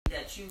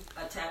you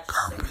attach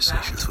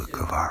Conversations some with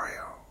value to,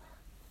 Gavario.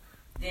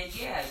 then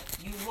yeah,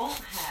 you won't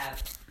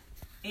have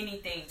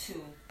anything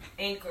to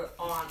anchor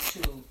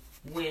onto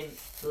when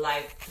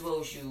life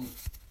throws you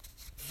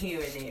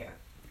here and there.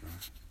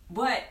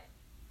 But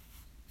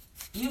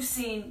you've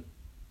seen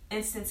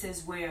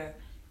instances where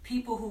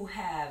people who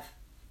have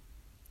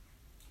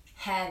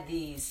had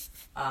these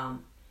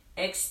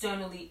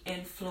externally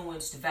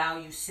influenced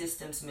value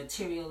systems,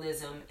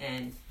 materialism,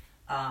 and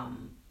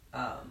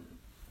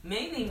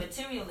mainly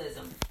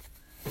materialism,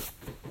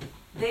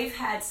 they've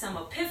had some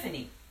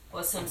epiphany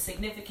or some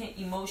significant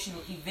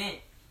emotional event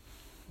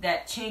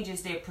that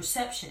changes their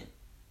perception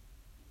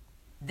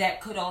that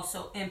could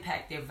also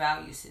impact their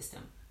value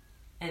system.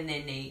 And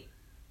then they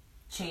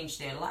change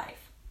their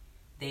life.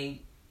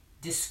 They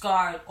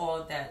discard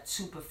all that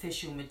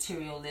superficial,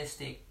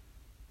 materialistic,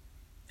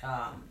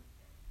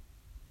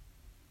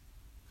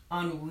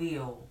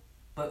 unreal,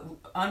 but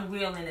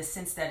unreal in the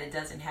sense that it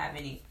doesn't have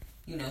any,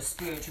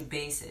 spiritual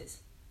basis.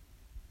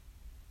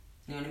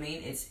 You know what I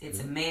mean? It's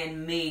a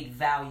man-made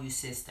value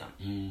system.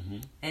 Mm-hmm.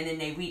 And then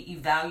they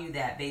reevaluate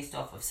that based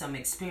off of some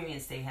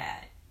experience they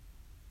had.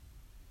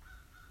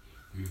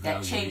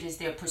 That changes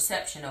their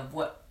perception of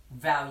what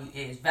value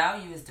is.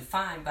 Value is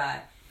defined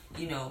by,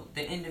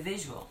 the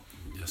individual.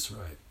 That's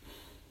right.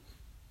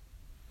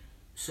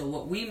 So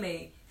what we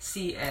may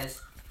see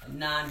as a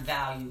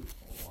non-value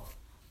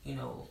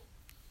or,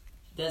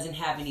 doesn't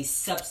have any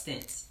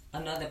substance,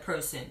 another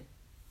person,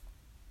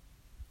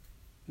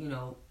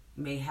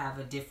 may have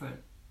a different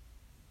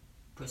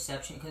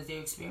perception because their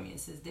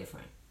experience is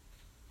different.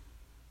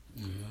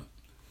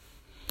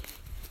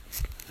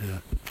 Yeah,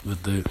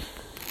 but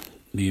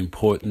the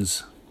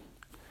importance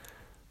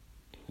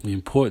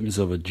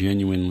of a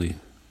genuinely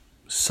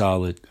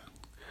solid,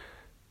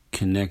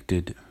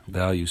 connected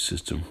value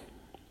system,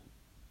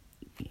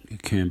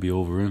 it can't be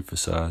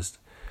overemphasized.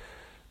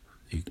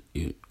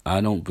 I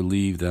don't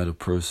believe that a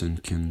person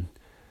can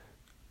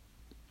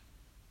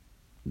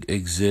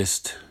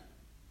exist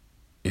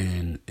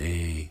in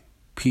a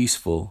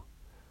peaceful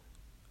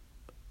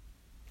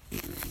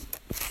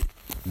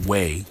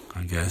way,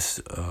 I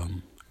guess,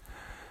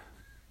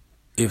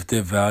 if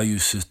their value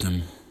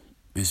system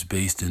is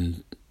based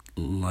in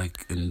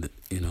like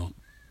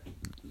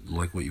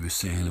what you were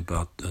saying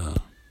about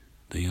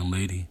the young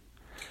lady,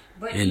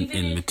 but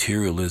in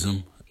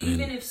materialism.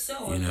 Even if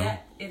so,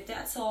 if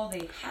that's all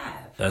they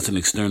have, that's an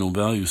external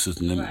value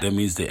system. Right. That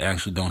means they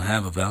actually don't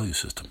have a value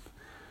system.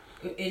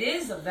 It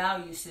is a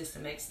value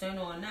system,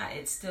 external or not.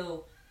 It's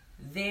still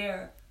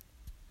their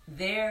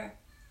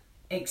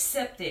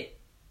accepted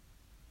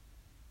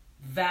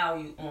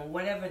value on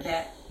whatever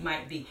that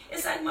might be.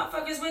 It's like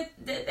motherfuckers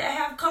that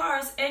have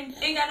cars and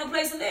ain't got no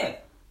place to live.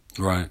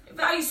 Right.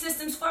 Value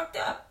system's fucked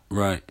up.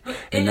 Right. But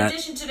in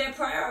addition to their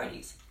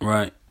priorities.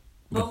 Right.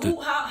 But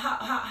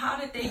how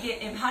did they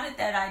how did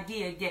that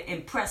idea get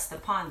impressed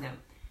upon them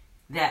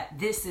that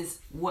this is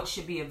what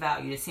should be a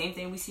value? The same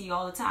thing we see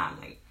all the time,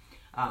 like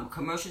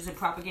commercials and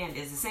propaganda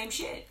is the same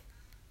shit.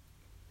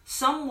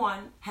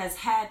 Someone has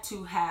had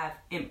to have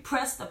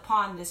impressed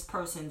upon this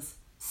person's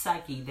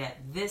psyche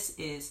that this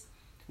is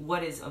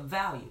what is of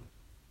value.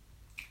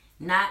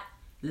 Not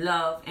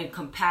love and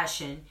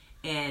compassion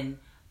and,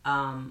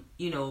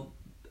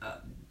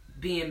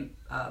 being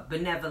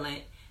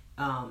benevolent,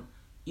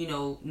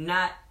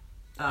 not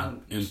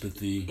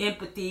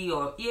empathy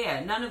or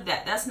none of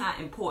that. That's not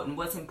important.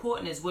 What's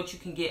important is what you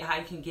can get, how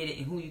you can get it,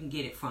 and who you can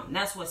get it from.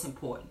 That's what's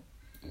important.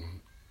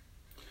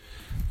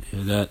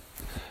 Yeah, that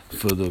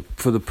for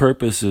the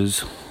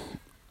purposes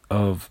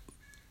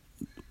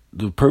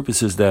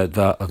that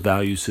a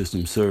value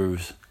system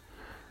serves,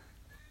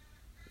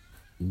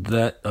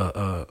 that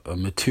a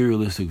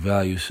materialistic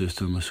value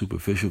system, a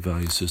superficial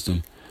value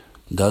system,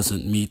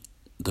 doesn't meet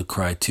the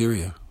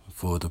criteria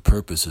for the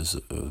purposes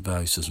a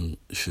value system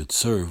should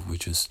serve,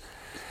 which is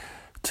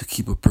to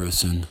keep a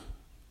person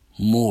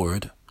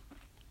moored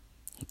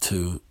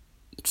to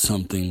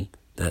something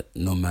that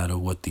no matter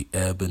what the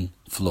ebb and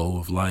flow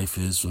of life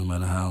is, no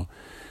matter how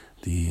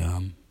the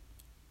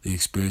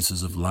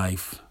experiences of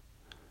life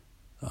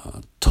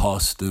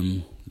toss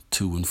them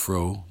to and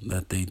fro,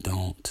 that they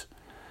don't,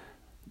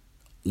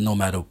 no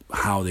matter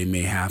how they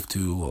may have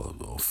to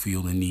or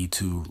feel the need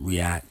to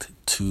react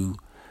to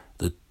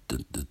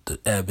the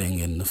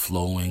ebbing and the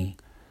flowing,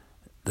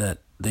 that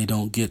they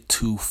don't get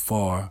too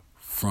far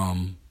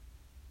from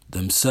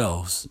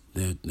themselves,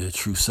 their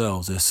true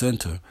selves, their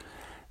center.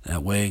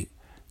 That way,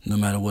 no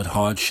matter what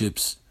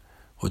hardships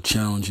or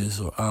challenges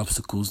or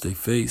obstacles they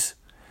face,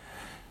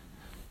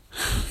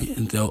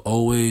 they'll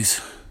always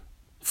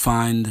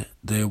find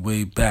their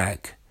way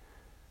back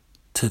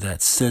to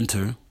that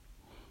center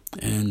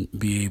and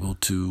be able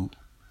to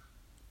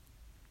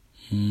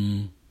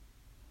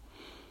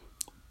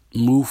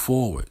move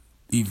forward,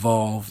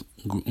 evolve,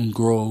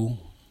 grow,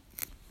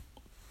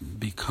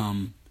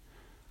 become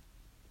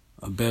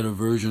a better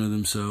version of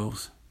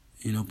themselves,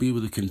 be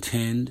able to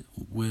contend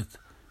with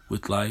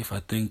life. I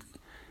think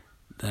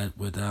that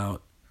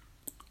without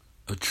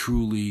a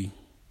truly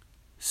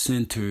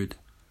centered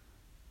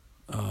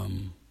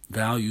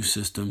value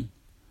system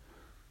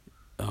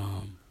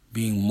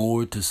being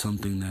moored to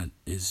something that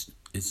is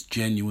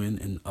genuine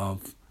and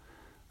of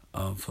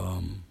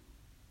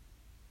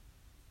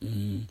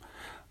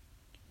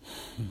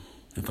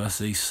if I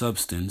say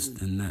substance,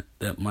 then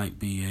that might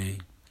be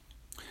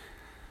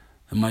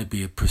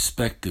a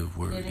perspective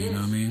word. It you is.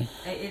 Know what I mean?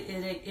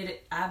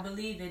 I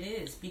believe it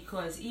is,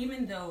 because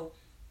even though,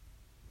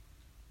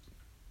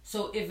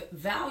 so if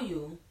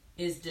value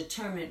is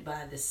determined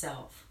by the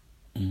self,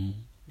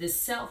 the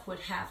self would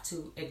have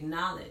to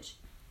acknowledge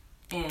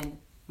and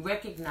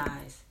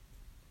recognize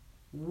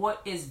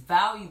what is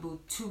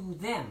valuable to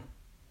them.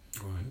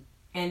 Right.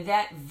 And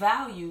that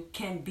value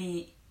can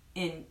be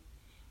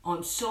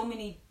on so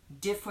many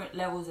different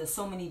levels or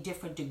so many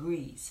different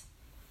degrees.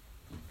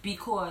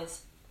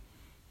 Because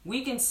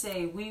we can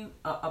say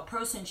a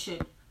person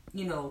should,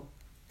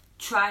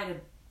 try to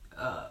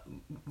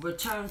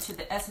return to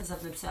the essence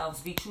of themselves,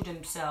 be true to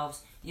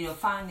themselves,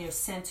 find their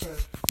center,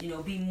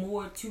 be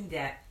more to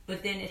that.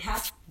 But then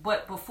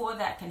but before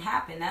that can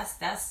happen,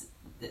 that's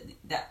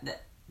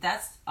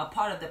a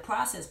part of the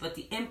process. But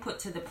the input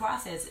to the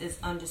process is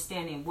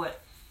understanding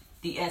what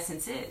the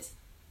essence is.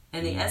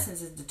 And the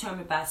essence is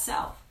determined by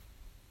self.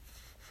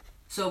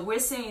 So we're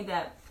saying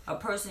that a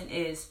person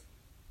is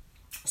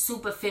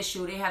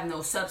superficial, they have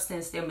no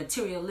substance, they're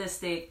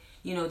materialistic,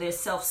 they're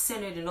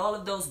self-centered, and all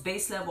of those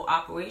base level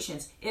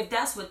operations. If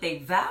that's what they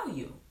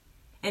value,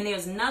 and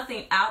there's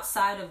nothing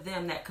outside of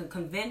them that can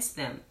convince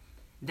them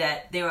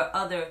that there are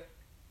other,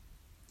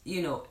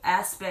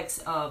 aspects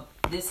of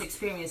this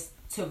experience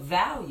to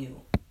value,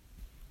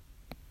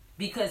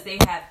 because they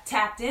have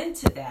tapped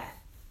into that,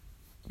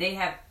 they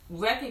have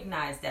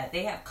recognized that,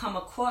 they have come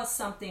across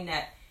something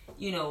that,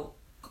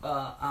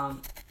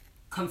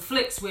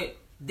 conflicts with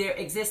their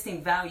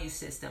existing value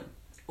system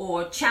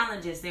or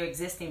challenges their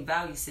existing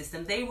value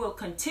system, they will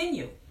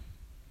continue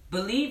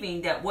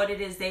believing that what it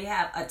is they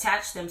have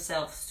attached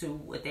themselves to,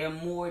 what they're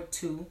moored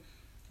to,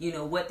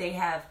 what they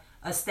have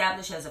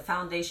established as a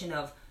foundation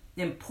of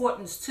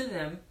importance to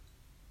them,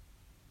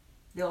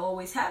 they'll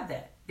always have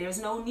that. There's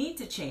no need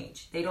to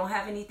change. They don't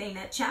have anything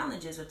that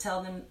challenges or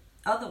tell them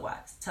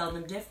otherwise, tell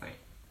them different.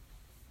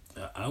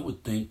 I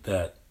would think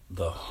that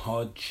the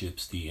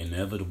hardships, the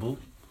inevitable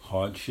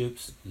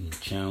hardships and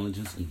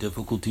challenges and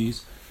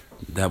difficulties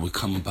that would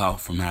come about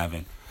from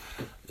having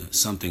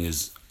something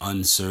as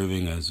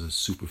unserving as a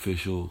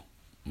superficial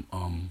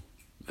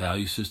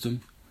value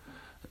system,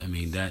 I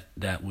mean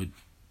that would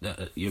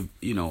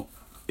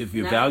if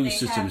your value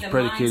system is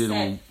predicated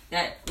on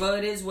that, well,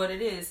 it is what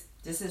it is.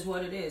 This is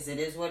what it is. It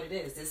is what it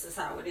is. This is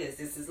how it is.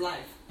 This is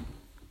life.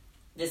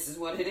 This is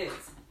what it is.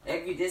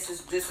 It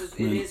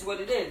is what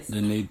it is.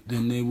 Then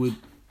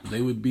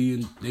they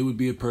would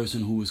be a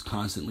person who is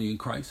constantly in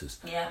crisis.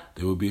 Yeah.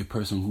 They would be a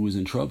person who is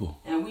in trouble.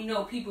 And we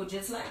know people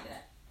just like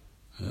that.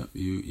 Yeah,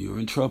 you're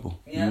in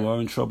trouble. Yeah. You are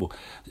in trouble.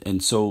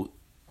 And so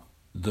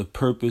the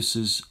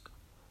purposes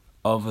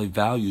of a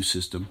value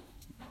system,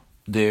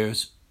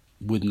 theirs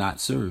would not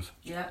serve.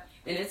 Yeah.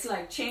 And it's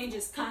like change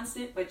is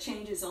constant, but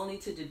change is only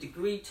to the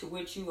degree to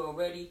which you are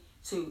ready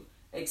to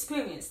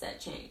experience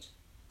that change.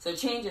 So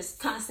changes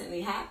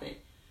constantly happen.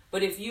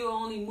 But if you're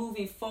only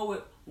moving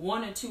forward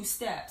 1 or 2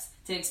 steps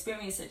to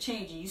experience a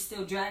change and you're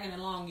still dragging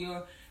along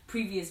your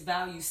previous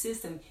value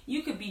system,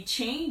 you could be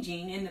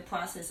changing in the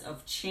process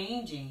of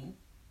changing,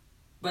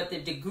 but the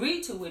degree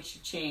to which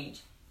you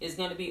change is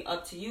going to be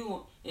up to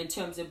you in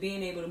terms of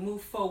being able to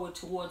move forward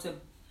towards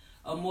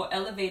a more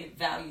elevated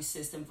value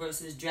system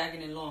versus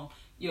dragging along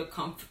your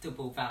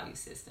comfortable value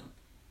system.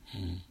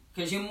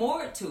 Because you're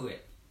more to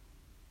it,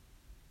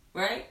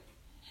 right?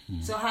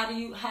 So how do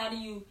you,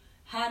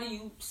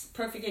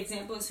 perfect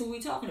example is who we're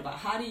talking about.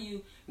 How do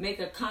you make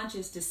a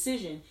conscious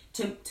decision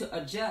to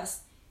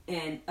adjust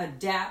and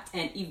adapt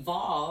and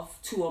evolve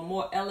to a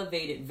more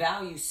elevated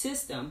value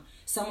system?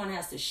 Someone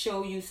has to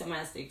show you, someone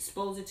has to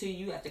expose it to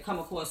you, you have to come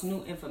across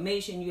new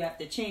information, you have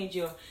to change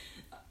your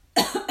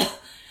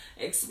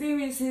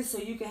experiences so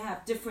you can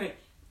have different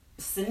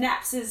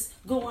synapses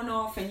going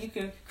off and you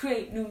can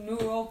create new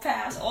neural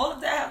paths. All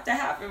of that have to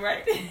happen,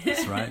 right?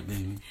 That's right,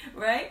 baby.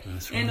 Right?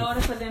 That's right. In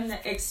order for them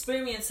to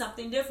experience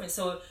something different.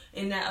 So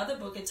in that other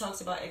book, it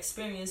talks about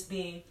experience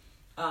being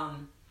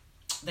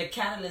the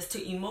catalyst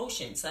to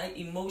emotions, right?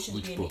 Emotions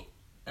Which being book?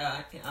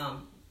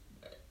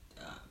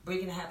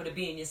 Breaking the Habit of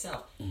Being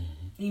Yourself.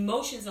 Mm-hmm.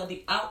 Emotions are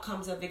the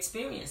outcomes of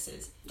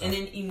experiences, and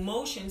then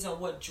emotions are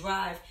what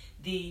drive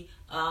the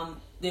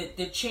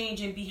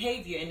change in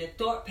behavior and the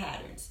thought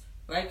patterns,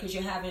 right? Because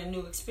you're having a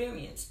new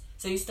experience,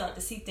 so you start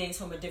to see things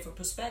from a different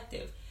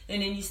perspective,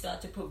 and then you start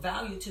to put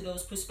value to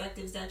those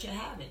perspectives that you're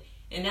having,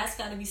 and that's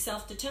got to be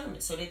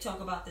self-determined. So they talk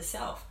about the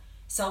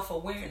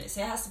self-awareness.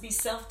 It has to be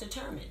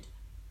self-determined.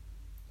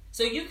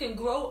 So you can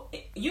grow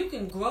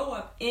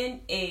up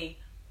in a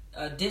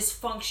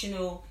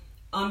dysfunctional,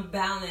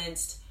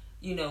 unbalanced,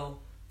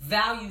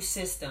 value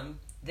system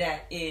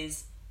that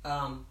is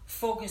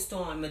focused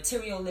on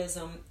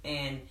materialism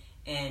and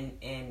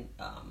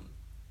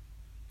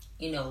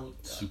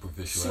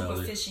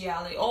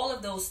superficiality, all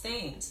of those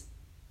things.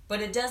 But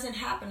it doesn't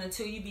happen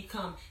until you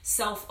become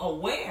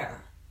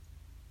self-aware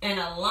and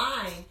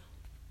align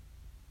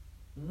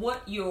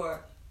what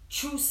your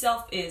true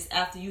self is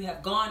after you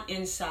have gone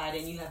inside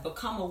and you have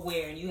become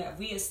aware and you have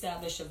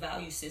reestablished a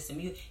value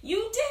system. You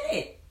did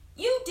it.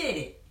 You did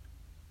it.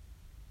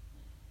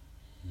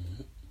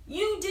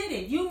 You did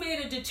it. You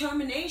made a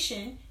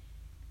determination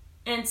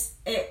and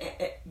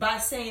by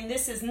saying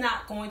this is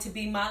not going to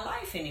be my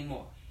life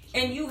anymore.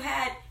 And you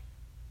had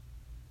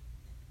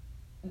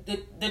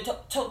the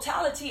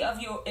totality of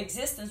your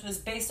existence was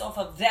based off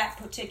of that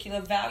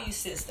particular value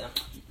system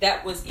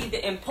that was either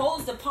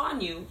imposed upon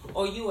you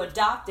or you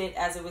adopted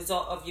as a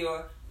result of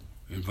your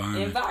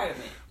environment.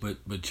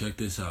 But check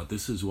this out.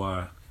 This is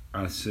why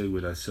I say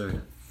what I say.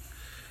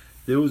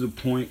 There was a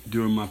point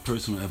during my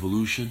personal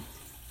evolution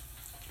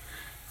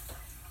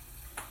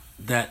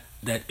that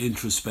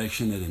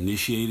introspection that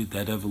initiated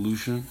that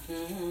evolution.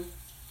 Mm-hmm.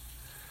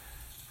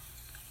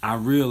 I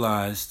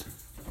realized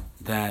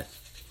that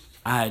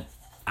I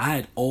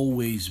had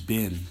always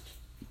been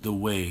the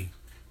way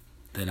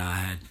that I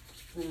had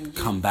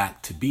come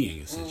back to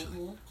being, essentially.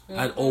 Mm-hmm.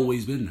 I'd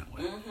always been that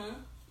way. Mm-hmm.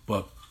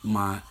 But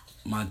my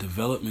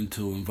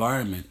developmental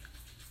environment,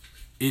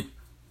 it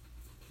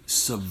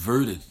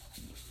subverted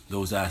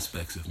those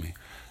aspects of me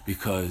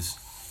because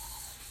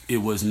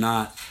it was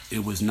not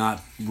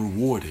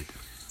rewarded.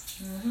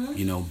 Mm-hmm.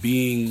 You know,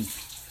 being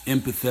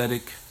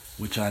empathetic,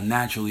 which I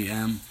naturally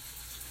am,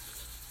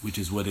 which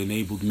is what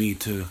enabled me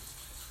to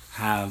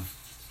have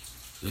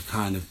the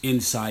kind of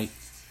insight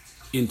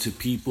into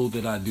people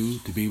that I do,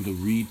 to be able to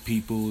read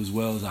people as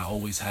well as I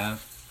always have,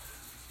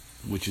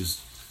 which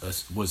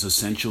was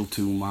essential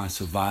to my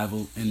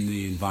survival in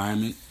the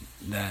environment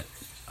that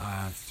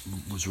I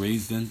was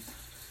raised in.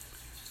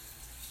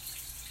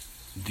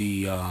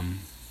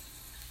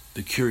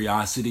 The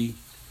curiosity,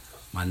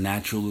 my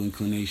natural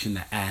inclination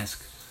to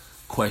ask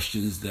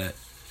questions that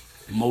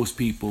most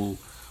people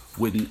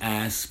wouldn't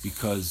ask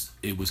because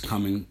it was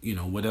coming, you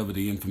know, whatever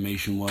the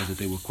information was that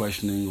they were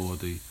questioning or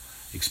the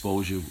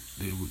exposure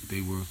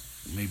they were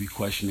maybe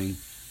questioning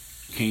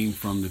came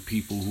from the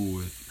people who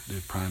were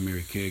their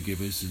primary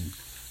caregivers. And,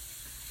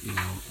 you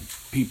know,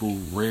 people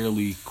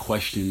rarely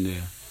question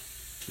their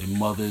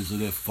mothers or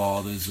their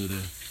fathers or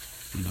their,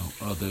 you know,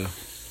 other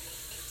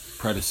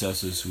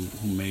predecessors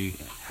who may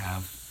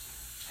have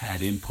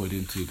had input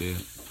into their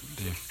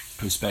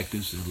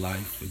perspectives of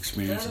life,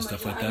 experience, and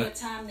stuff like that. At the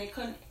time, they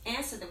couldn't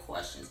answer the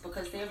questions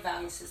because their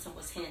value system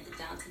was handed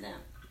down to them.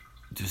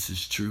 This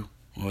is true.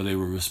 Or they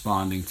were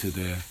responding to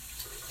their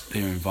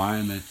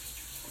environment,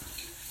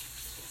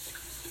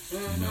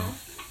 mm-hmm. you know,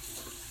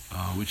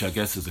 which I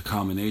guess is a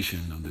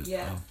combination of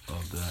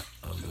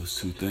those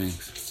two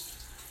things.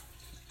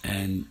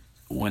 And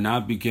when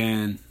I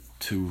began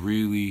to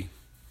really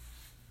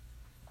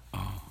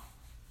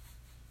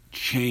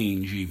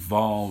change,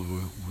 evolve,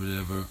 or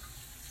whatever,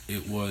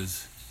 it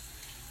was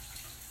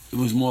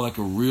more like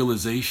a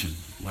realization,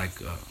 like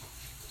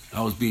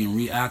I was being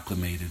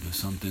reacclimated or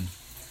something,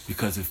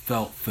 because it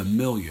felt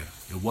familiar.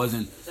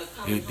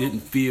 It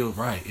didn't feel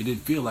right. It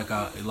didn't feel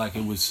like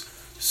it was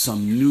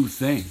some new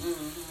thing.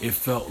 Mm-hmm. It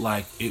felt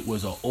like it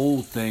was an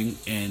old thing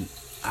and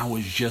I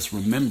was just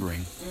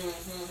remembering.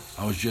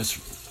 Mm-hmm. I was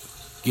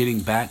just getting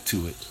back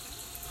to it.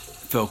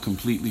 It felt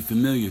completely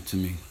familiar to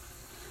me,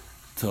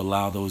 to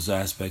allow those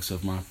aspects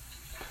of my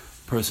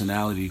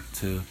personality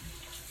to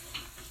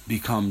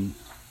become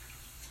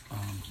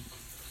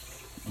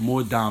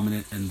more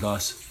dominant and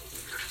thus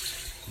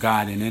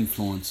guide and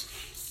influence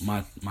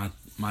my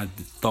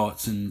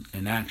thoughts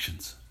and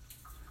actions,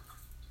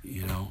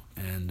 you know.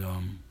 And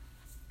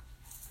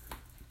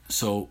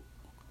so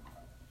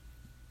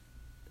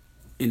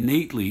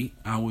innately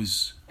I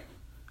was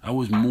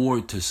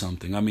moored to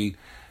something. I mean,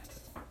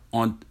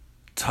 on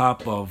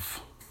top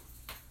of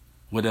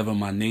whatever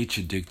my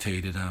nature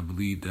dictated, I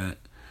believe that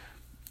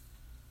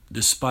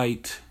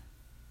despite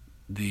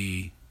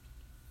the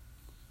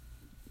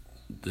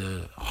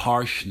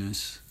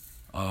harshness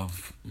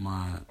of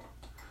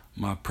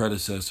my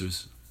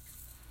predecessors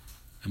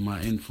and my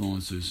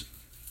influencers,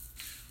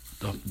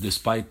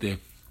 despite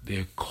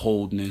their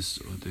coldness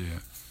or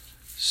their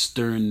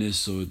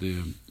sternness or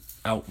their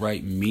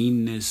outright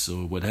meanness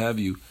or what have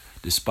you,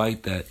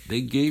 despite that,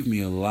 they gave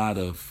me a lot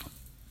of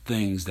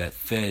things that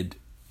fed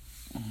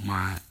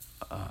my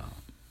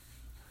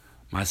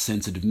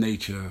sensitive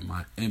nature,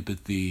 my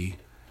empathy,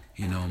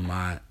 you know,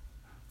 my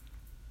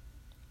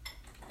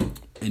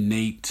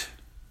innate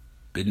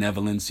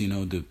benevolence, you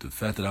know, the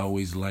fact that I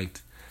always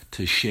liked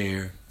to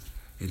share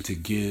and to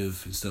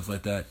give and stuff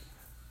like that,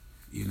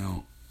 you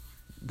know,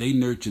 they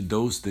nurtured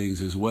those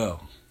things as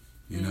well,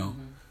 you know.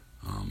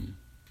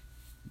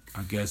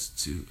 I guess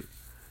to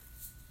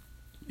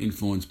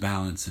influence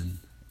balance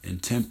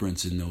and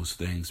temperance in those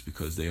things,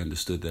 because they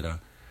understood that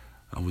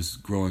I was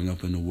growing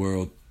up in a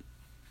world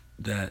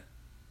that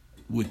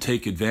would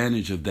take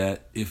advantage of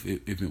that if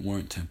it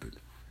weren't tempered.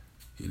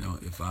 You know,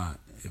 if I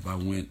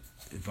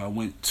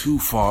went too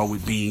far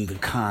with being the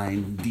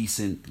kind,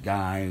 decent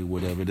guy,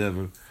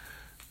 whatever,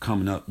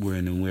 coming up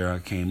where I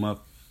came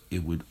up,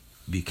 it would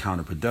be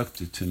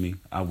counterproductive to me.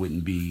 I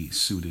wouldn't be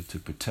suited to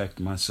protect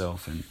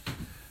myself and,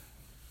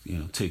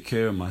 take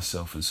care of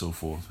myself and so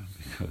forth,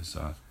 because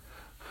I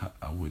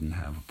wouldn't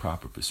have a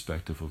proper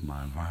perspective of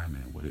my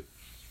environment, what it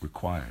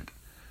required.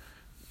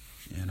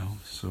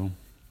 So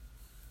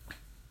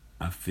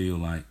I feel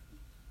like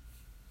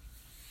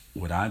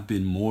what I've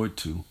been moored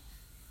to,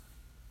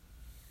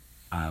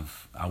 I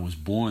was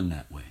born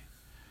that way.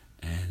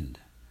 And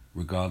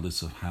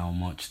regardless of how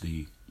much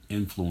the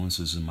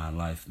influences in my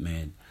life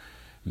may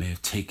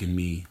have taken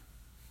me,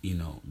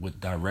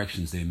 what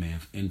directions they may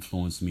have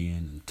influenced me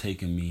in and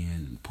taken me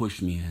in and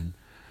pushed me in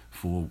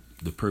for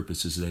the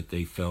purposes that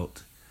they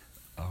felt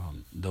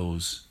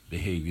those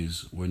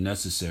behaviors were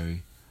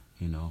necessary,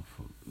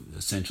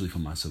 essentially for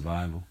my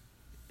survival,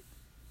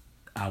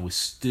 I was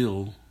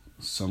still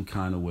some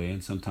kind of way,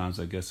 and sometimes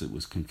I guess it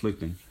was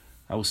conflicting,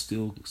 I was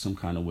still some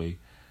kind of way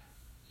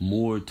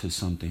moored to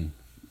something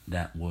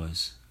that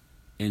was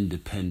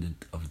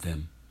independent of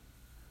them,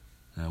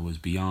 that was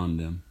beyond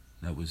them,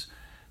 that was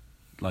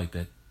like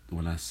that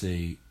when I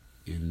say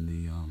in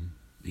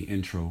the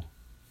intro,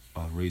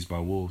 Raised by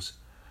Wolves,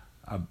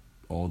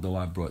 although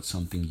I brought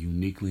something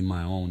uniquely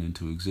my own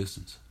into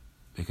existence,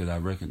 because I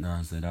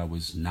recognized that I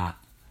was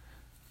not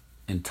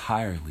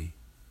entirely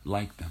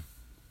like them.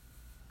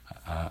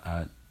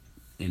 I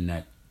in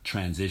that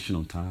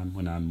transitional time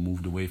when I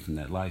moved away from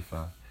that life,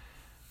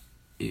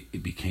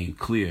 it became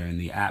clear in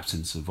the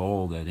absence of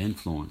all that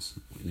influence,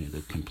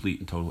 the complete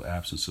and total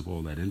absence of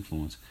all that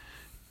influence,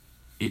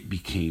 it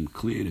became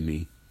clear to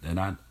me that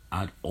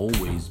I'd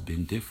always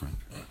been different.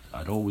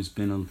 I'd always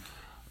been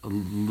a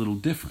little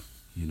different.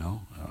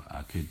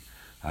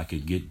 I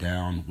could get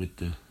down with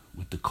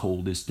the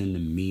coldest and the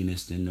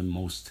meanest and the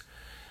most,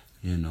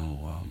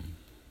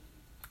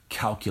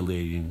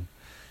 calculating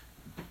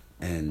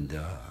and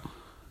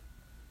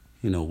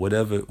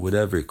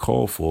whatever it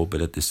called for.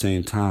 But at the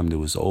same time, there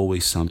was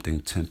always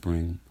something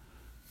tempering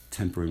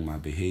my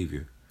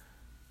behavior.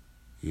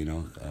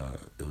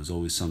 There was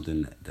always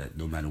something that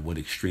no matter what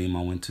extreme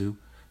I went to,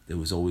 there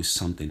was always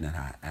something that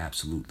I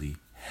absolutely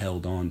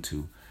held on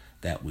to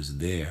that was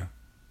there,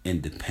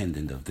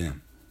 independent of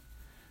them.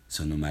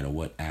 So no matter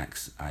what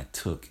acts I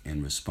took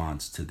in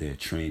response to their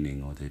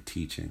training or their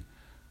teaching,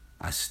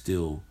 I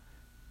still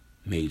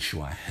made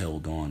sure I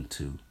held on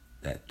to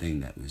that thing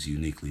that was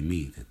uniquely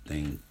me, the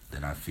thing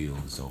that I feel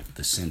as though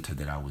the center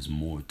that I was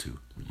moored to,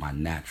 my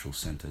natural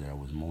center that I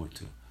was moored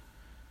to.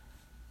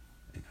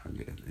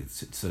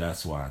 So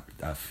that's why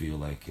I feel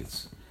like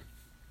it's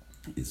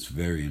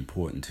very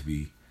important to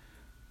be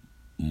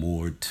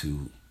moored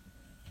to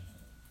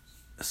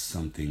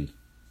something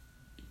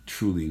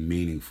truly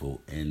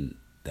meaningful, and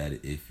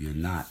that if you're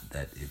not,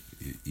 that if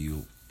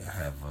you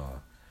have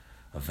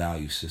a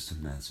value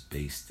system that's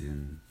based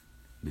in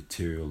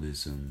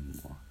materialism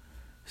or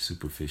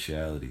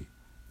superficiality,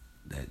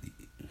 that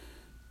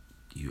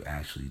you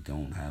actually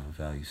don't have a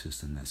value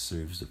system that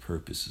serves the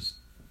purposes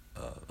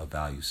a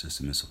value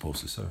system is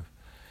supposed to serve,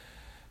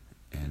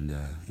 and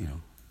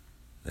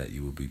that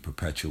you will be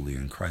perpetually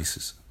in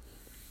crisis,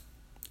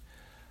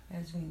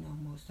 as we know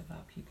most of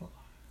our people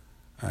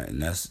are. All right,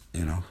 and that's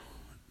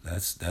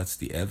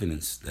the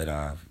evidence that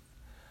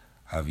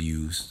I've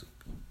used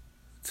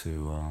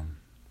to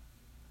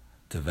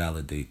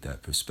validate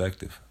that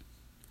perspective.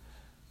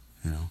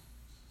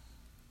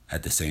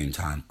 At the same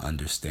time,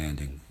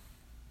 understanding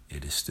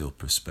it is still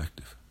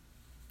perspective.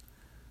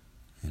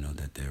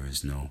 That there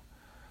is no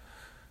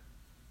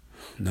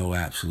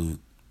absolute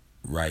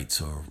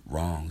rights or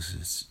wrongs.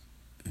 It's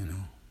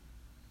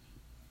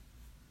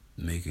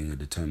making a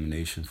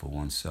determination for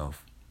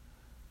oneself,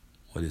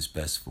 what is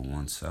best for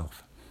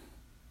oneself,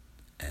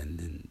 and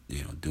then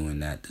doing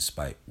that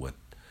despite what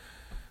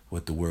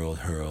the world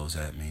hurls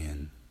at me,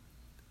 and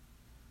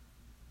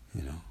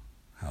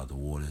how the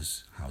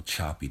waters, how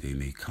choppy they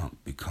may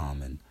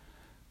become, and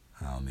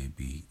how I may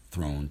be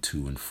thrown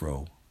to and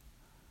fro,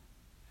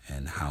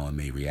 and how I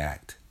may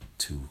react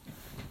to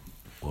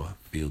or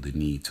feel the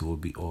need to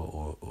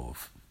or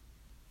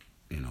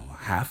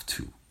have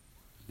to,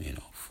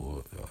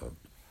 for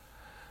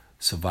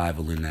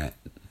survival in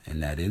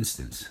that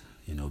instance,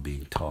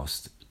 being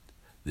tossed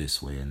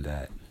this way and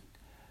that,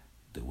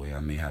 the way I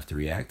may have to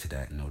react to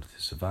that in order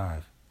to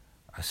survive,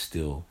 I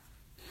still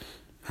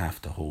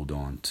have to hold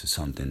on to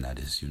something that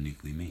is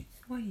uniquely me.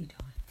 What are you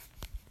doing?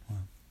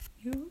 What?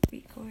 You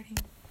recording?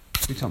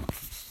 What are you talking about?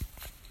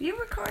 You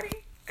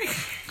recording?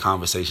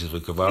 Conversations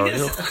with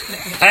Cavario.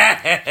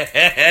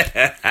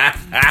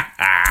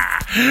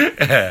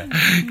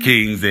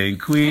 Kings and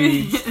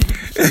queens.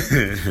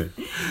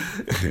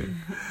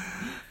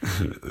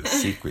 The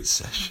secret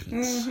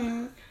sessions.